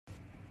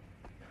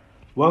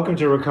Welcome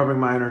to Recovering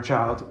My Inner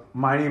Child.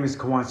 My name is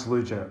Kawan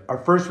Saluja. Our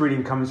first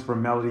reading comes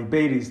from Melody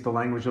Beatty's The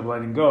Language of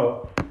Letting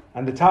Go,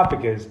 and the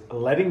topic is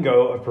letting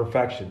go of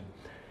perfection.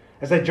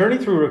 As I journey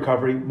through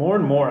recovery, more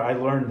and more I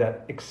learned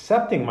that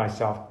accepting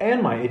myself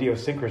and my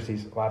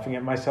idiosyncrasies, laughing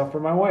at myself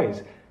for my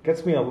ways,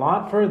 gets me a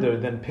lot further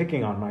than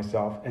picking on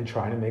myself and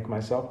trying to make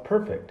myself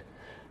perfect.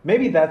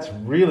 Maybe that's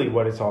really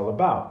what it's all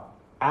about.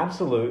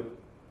 Absolute,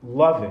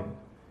 loving,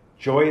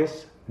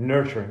 joyous,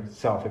 nurturing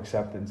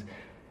self-acceptance.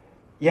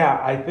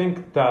 Yeah, I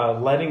think the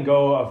letting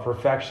go of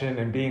perfection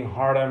and being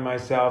hard on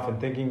myself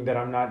and thinking that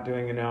I'm not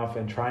doing enough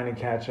and trying to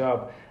catch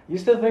up, I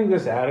used to think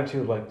this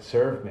attitude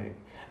served me.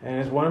 And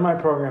as one of my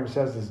programs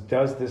says,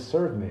 does this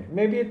serve me?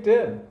 Maybe it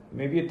did.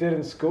 Maybe it did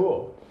in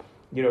school,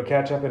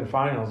 catch up in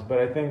finals. But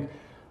I think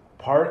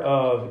part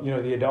of,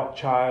 the adult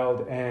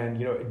child and,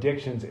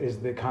 addictions is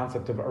the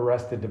concept of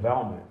arrested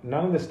development.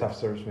 None of this stuff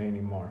serves me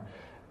anymore.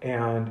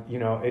 And,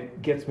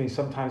 it gets me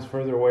sometimes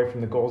further away from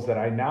the goals that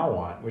I now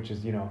want, which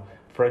is,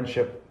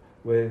 friendship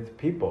with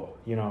people,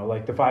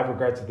 like the 5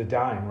 regrets of the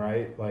dying,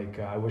 right?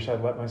 I wish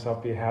I'd let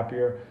myself be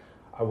happier.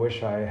 I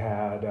wish I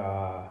had,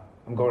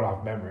 I'm going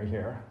off memory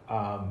here.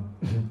 I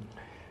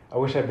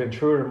wish I'd been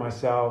truer to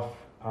myself.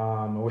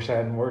 I wish I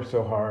hadn't worked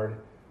so hard.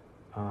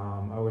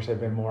 I wish I'd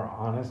been more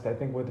honest, I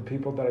think, with the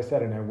people that I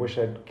said, and I wish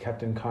I'd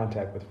kept in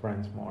contact with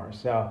friends more.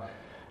 So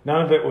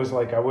none of it was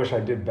I wish I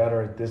did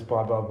better at this,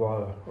 blah, blah,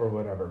 blah, or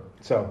whatever.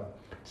 So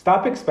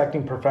stop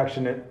expecting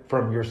perfection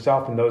from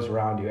yourself and those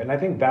around you. And I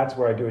think that's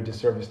where I do a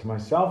disservice to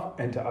myself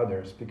and to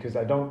others, because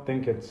I don't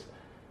think it's,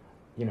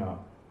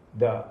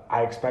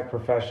 I expect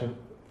perfection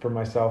from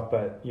myself,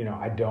 but,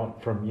 I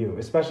don't from you,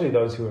 especially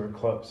those who are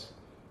close.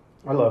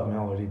 I love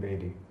Melody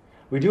Beatty.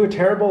 We do a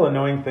terrible,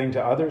 annoying thing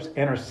to others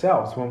and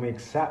ourselves when we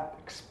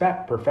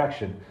expect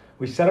perfection.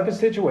 We set up a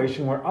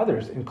situation where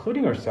others,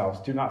 including ourselves,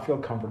 do not feel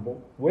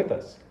comfortable with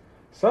us.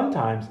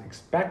 Sometimes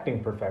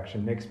expecting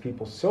perfection makes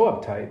people so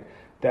uptight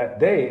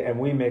that they and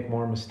we make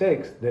more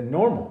mistakes than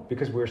normal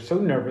because we're so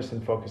nervous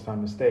and focused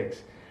on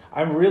mistakes.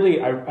 I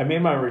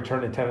made my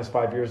return to tennis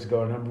 5 years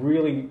ago, and I'm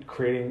really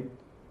creating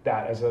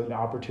that as an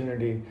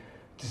opportunity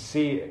to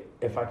see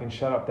if I can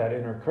shut up that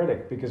inner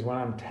critic, because when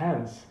I'm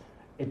tense,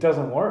 it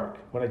doesn't work.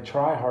 When I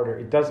try harder,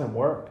 it doesn't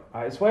work.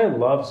 It's why I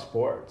love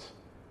sports.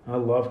 I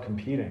love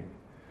competing.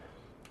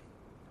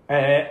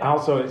 And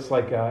also, it's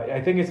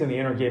I think it's in the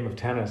inner game of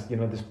tennis,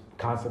 this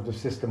concept of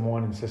system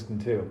 1 and system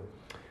 2.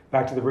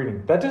 Back to the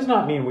reading. That does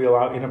not mean we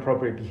allow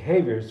inappropriate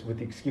behaviors with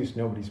the excuse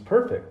nobody's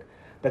perfect.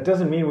 That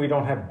doesn't mean we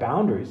don't have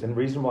boundaries and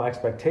reasonable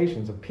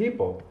expectations of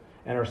people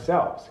and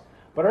ourselves.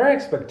 But our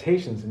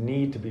expectations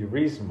need to be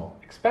reasonable.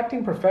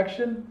 Expecting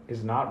perfection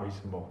is not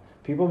reasonable.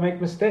 People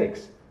make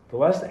mistakes. The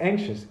less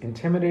anxious,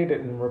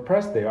 intimidated, and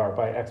repressed they are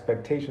by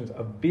expectations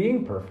of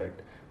being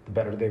perfect, the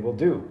better they will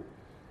do.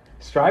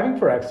 Striving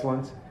for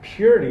excellence,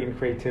 purity and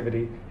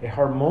creativity, a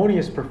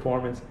harmonious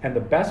performance, and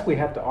the best we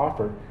have to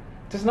offer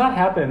does not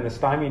happen in the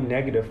stymied,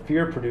 negative,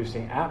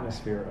 fear-producing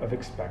atmosphere of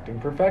expecting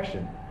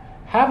perfection.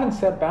 Have and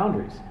set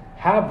boundaries.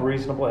 Have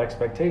reasonable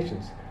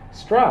expectations.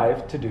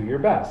 Strive to do your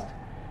best.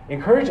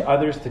 Encourage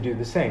others to do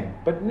the same,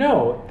 but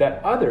know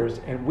that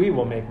others and we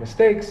will make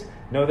mistakes.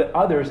 Know that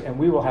others and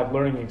we will have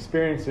learning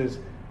experiences,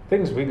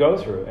 things we go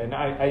through. And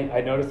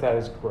I notice that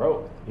as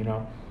growth,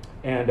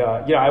 And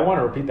I want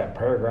to repeat that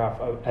paragraph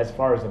as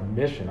far as a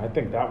mission. I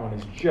think that one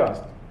is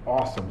just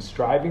awesome.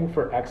 Striving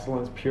for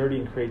excellence, purity,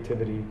 and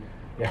creativity,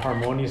 a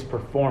harmonious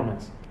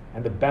performance,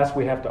 and the best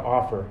we have to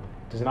offer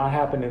does not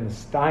happen in the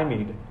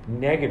stymied,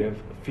 negative,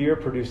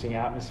 fear-producing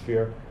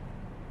atmosphere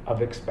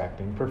of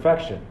expecting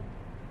perfection.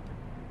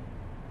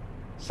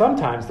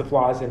 Sometimes the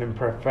flaws and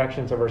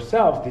imperfections of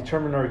ourselves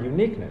determine our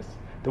uniqueness,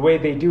 the way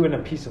they do in a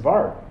piece of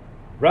art.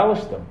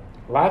 Relish them,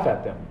 laugh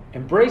at them,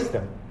 embrace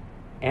them,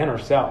 and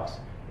ourselves.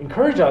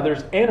 Encourage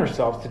others and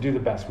ourselves to do the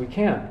best we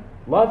can.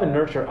 Love and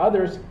nurture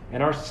others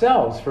and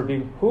ourselves for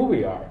being who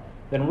we are.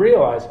 Then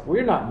realize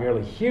we're not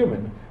merely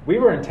human. We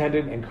were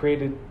intended and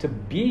created to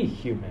be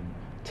human.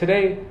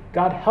 Today,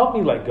 God help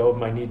me let go of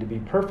my need to be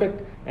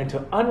perfect and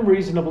to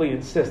unreasonably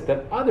insist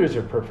that others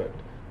are perfect.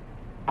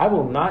 I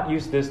will not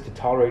use this to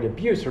tolerate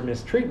abuse or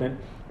mistreatment,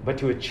 but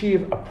to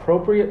achieve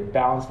appropriate,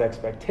 balanced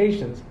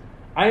expectations.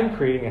 I am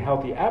creating a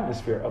healthy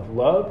atmosphere of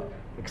love,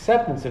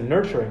 acceptance, and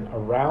nurturing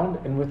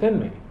around and within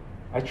me.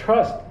 I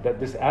trust that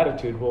this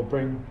attitude will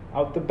bring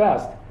out the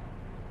best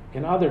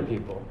in other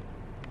people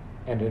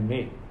and in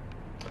me.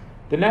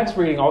 The next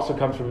reading also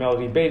comes from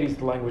Melody Beatty's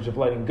The Language of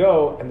Letting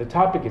Go, and the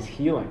topic is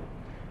healing.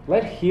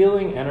 Let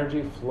healing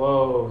energy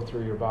flow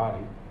through your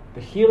body.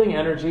 The healing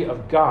energy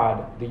of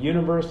God, the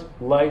universe,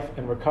 life,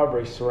 and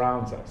recovery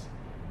surrounds us.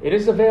 It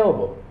is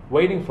available,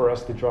 waiting for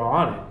us to draw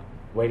on it,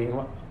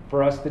 waiting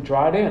for us to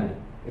draw it in.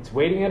 It's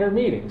waiting at our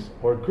meetings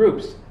or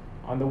groups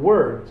on the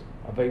words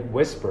of a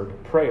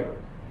whispered prayer.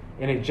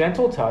 In a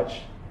gentle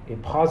touch, a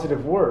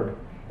positive word,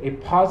 a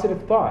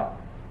positive thought.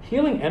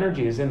 Healing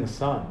energy is in the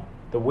sun,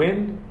 the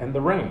wind, and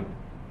the rain.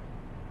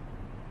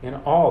 In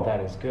all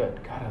that is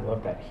good. God, I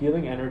love that.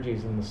 Healing energy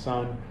is in the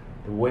sun,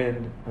 the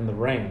wind, and the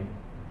rain.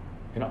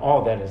 In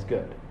all that is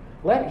good.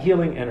 Let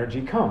healing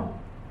energy come.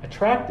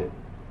 Attract it.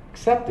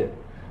 Accept it.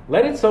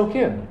 Let it soak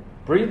in.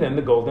 Breathe in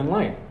the golden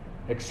light.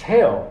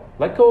 Exhale.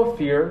 Let go of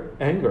fear,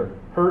 anger,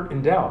 hurt,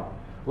 and doubt.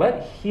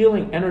 Let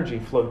healing energy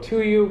flow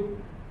to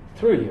you,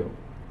 through you.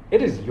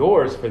 It is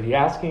yours for the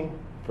asking,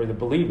 for the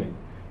believing.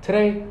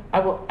 Today, I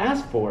will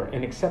ask for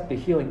and accept the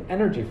healing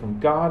energy from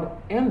God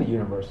and the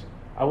universe.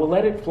 I will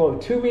let it flow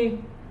to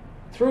me,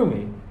 through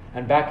me,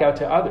 and back out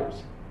to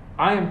others.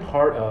 I am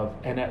part of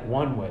and at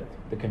one with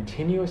the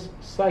continuous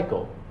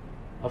cycle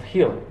of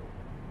healing.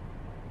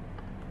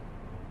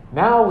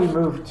 Now we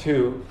move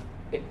to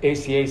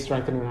ACA,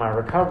 Strengthening My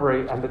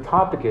Recovery, and the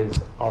topic is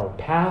our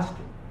past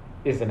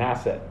is an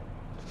asset.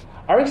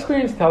 Our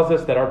experience tells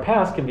us that our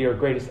past can be our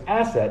greatest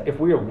asset if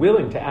we are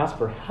willing to ask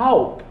for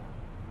help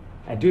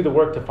and do the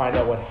work to find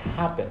out what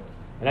happened.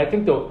 And I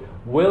think the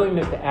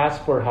willingness to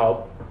ask for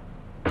help,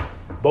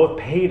 both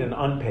paid and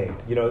unpaid,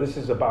 this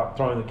is about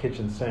throwing the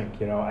kitchen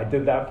sink. I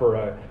did that for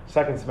a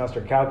second semester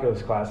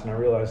calculus class, and I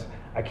realized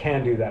I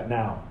can do that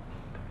now.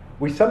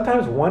 We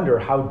sometimes wonder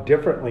how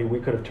differently we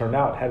could have turned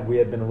out had we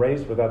had been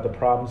raised without the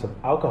problems of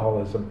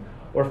alcoholism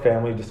or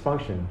family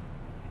dysfunction.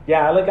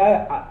 Yeah,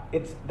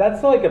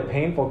 that's like a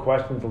painful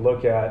question to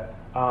look at.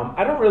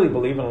 I don't really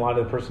believe in a lot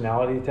of the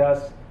personality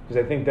tests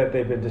because I think that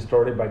they've been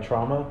distorted by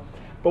trauma.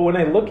 But when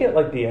I look at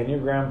like the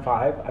Enneagram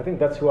 5, I think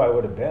that's who I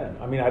would have been.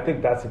 I mean, I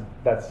think that's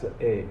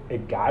a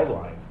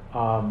guideline.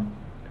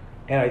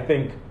 And I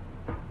think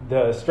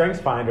the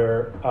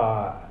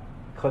StrengthsFinder,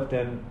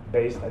 Clifton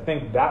based, I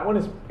think that one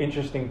is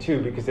interesting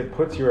too because it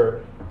puts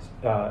your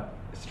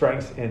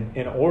strengths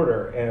in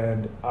order.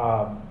 And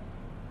I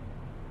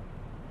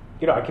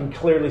can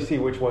clearly see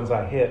which ones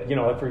I hit.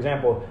 Like for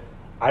example,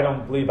 I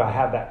don't believe I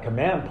have that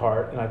command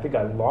part, and I think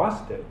I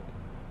lost it,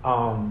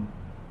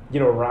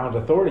 around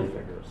authority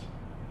figures.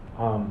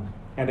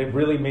 And it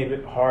really made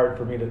it hard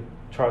for me to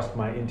trust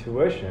my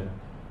intuition.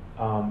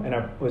 And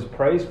I was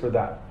praised for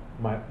that,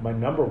 my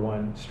number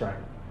one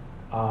strength.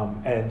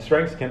 And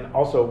strengths can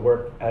also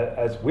work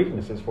as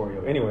weaknesses for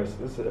you. Anyways,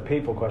 this is a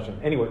painful question.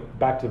 Anyway,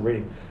 back to the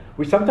reading.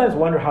 We sometimes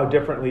wonder how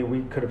differently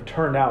we could have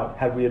turned out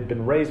had we had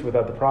been raised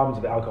without the problems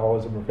of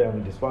alcoholism or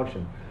family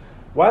dysfunction.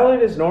 While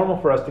it is normal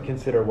for us to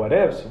consider what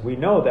ifs, we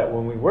know that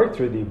when we work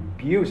through the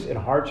abuse and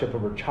hardship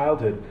of our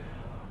childhood,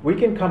 we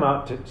can come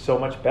out to so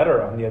much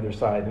better on the other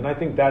side. And I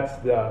think that's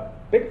the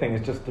big thing,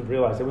 is just to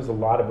realize there was a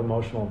lot of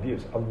emotional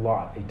abuse,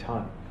 a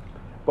ton.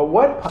 But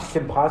what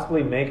can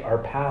possibly make our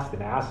past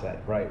an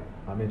asset, right?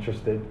 I'm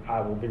interested.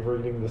 I will be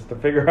reading this to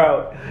figure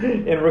out.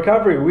 In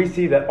recovery, we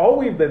see that all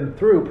we've been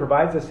through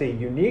provides us a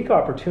unique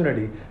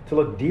opportunity to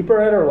look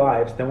deeper at our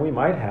lives than we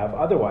might have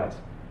otherwise.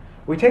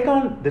 We take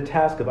on the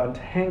task of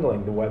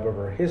untangling the web of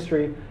our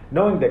history,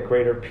 knowing that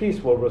greater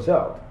peace will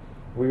result.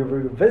 We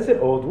revisit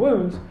old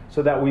wounds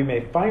so that we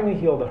may finally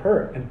heal the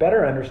hurt and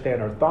better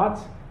understand our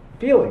thoughts,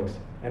 feelings,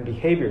 and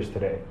behaviors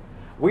today.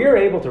 We are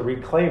able to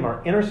reclaim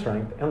our inner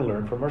strength and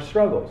learn from our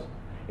struggles.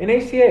 In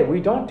ACA,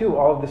 we don't do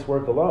all of this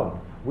work alone.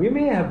 We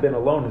may have been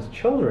alone as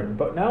children,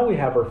 but now we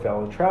have our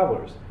fellow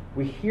travelers.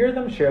 We hear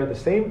them share the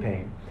same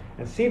pain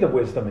and see the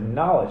wisdom and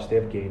knowledge they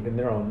have gained in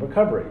their own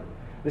recovery.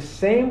 The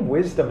same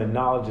wisdom and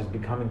knowledge is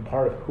becoming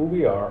part of who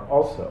we are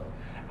also.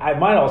 I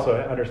might also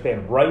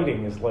understand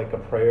writing is like a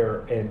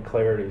prayer and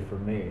clarity for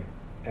me.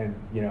 And,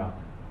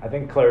 I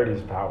think clarity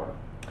is power.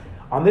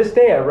 On this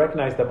day, I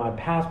recognize that my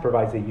past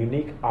provides a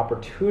unique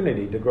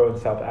opportunity to grow in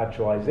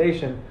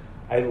self-actualization.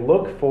 I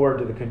look forward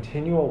to the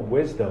continual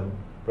wisdom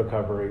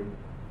recovery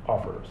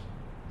offers.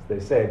 As they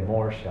say,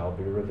 more shall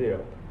be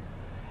revealed.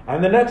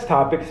 And the next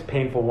topic is a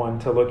painful one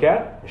to look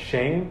at: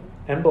 shame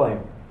and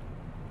blame.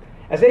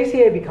 As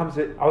ACA becomes,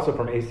 also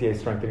from ACA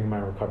Strengthening My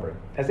Recovery,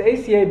 as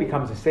ACA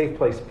becomes a safe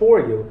place for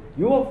you,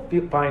 you will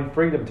find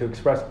freedom to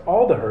express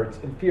all the hurts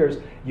and fears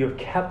you have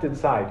kept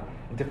inside,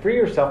 and to free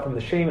yourself from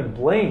the shame and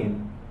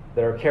blame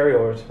that are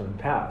carryovers from the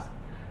past.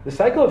 The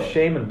cycle of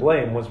shame and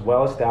blame was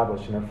well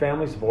established in our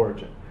families of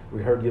origin.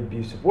 We heard the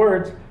abusive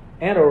words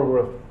and or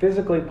were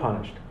physically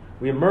punished.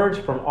 We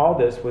emerged from all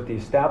this with the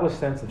established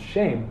sense of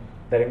shame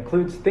that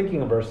includes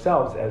thinking of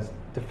ourselves as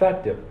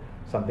defective.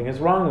 Something is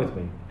wrong with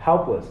me,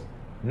 helpless.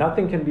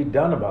 Nothing can be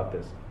done about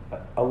this.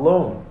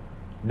 Alone.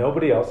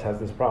 Nobody else has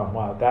this problem.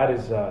 Wow,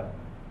 that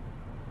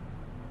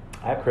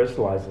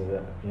crystallizes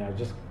it.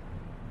 Just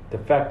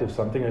defective.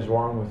 Something is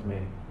wrong with me.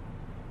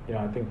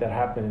 I think that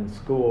happened in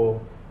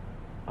school.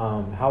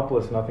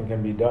 Helpless. Nothing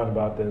can be done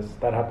about this.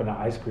 That happened at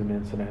ice cream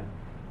incident.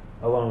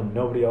 Alone.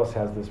 Nobody else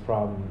has this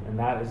problem. And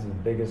that is the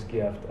biggest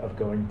gift of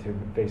going to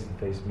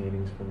face-to-face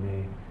meetings for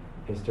me,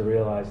 is to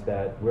realize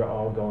that we're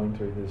all going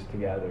through this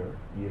together.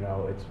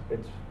 It's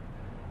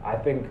I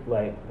think,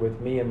 like,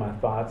 with me and my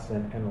thoughts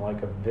and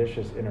like a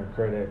vicious inner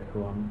critic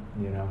who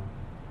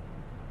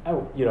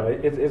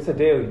it's a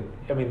daily,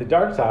 the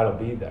dark side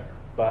will be there,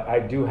 but I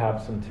do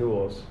have some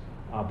tools,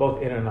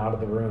 both in and out of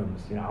the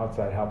rooms,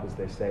 outside help, as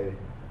they say.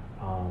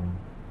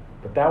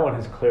 But that one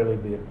has clearly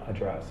been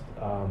addressed.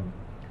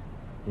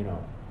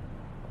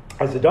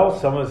 As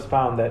adults, some of us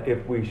found that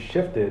if we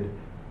shifted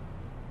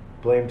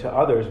blame to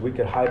others, we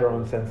could hide our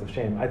own sense of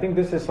shame. I think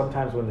this is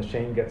sometimes when the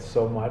shame gets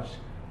so much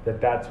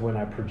that's when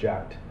I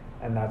project,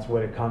 and that's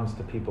when it comes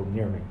to people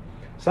near me.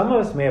 Some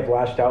of us may have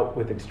lashed out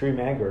with extreme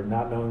anger,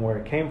 not knowing where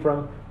it came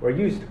from, or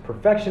used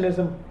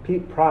perfectionism,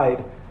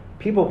 pride,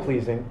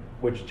 people-pleasing,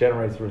 which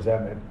generates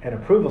resentment, and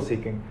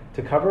approval-seeking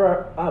to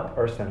cover up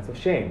our sense of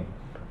shame.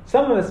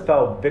 Some of us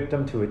fell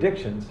victim to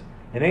addictions.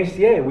 In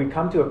ACA, we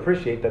come to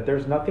appreciate that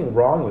there's nothing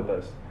wrong with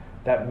us,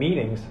 that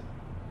meetings,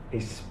 a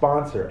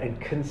sponsor, and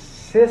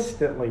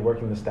consistently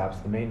working the steps,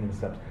 the maintenance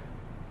steps,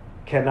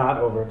 cannot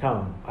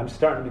overcome. I'm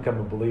starting to become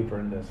a believer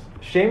in this.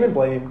 Shame and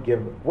blame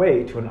give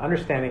way to an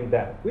understanding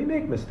that we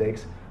make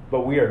mistakes,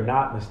 but we are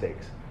not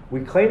mistakes.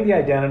 We claim the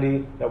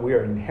identity that we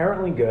are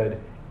inherently good,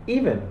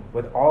 even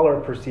with all our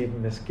perceived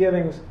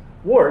misgivings,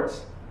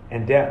 warts,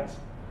 and dents.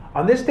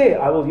 On this day,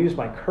 I will use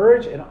my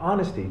courage and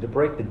honesty to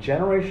break the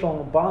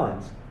generational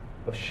bonds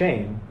of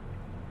shame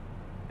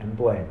and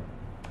blame.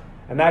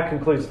 And that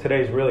concludes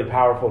today's really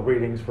powerful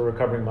readings for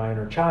Recovering My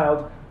Inner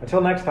Child.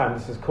 Until next time,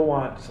 this is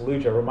Kawant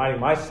Saluja reminding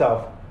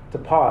myself to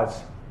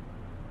pause,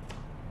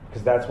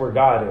 because that's where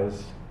God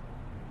is,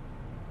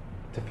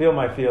 to feel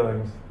my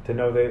feelings, to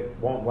know they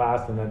won't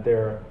last and that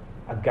they're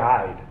a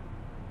guide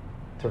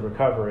to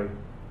recovery,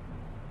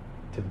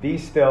 to be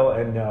still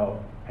and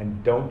know,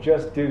 and don't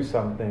just do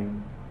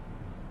something,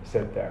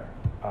 sit there.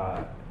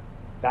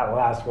 That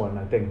last one,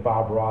 I think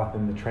Bob Roth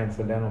in the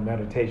Transcendental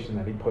Meditation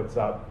that he puts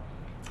up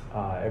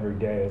every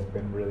day has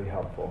been really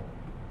helpful.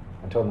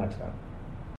 Until next time.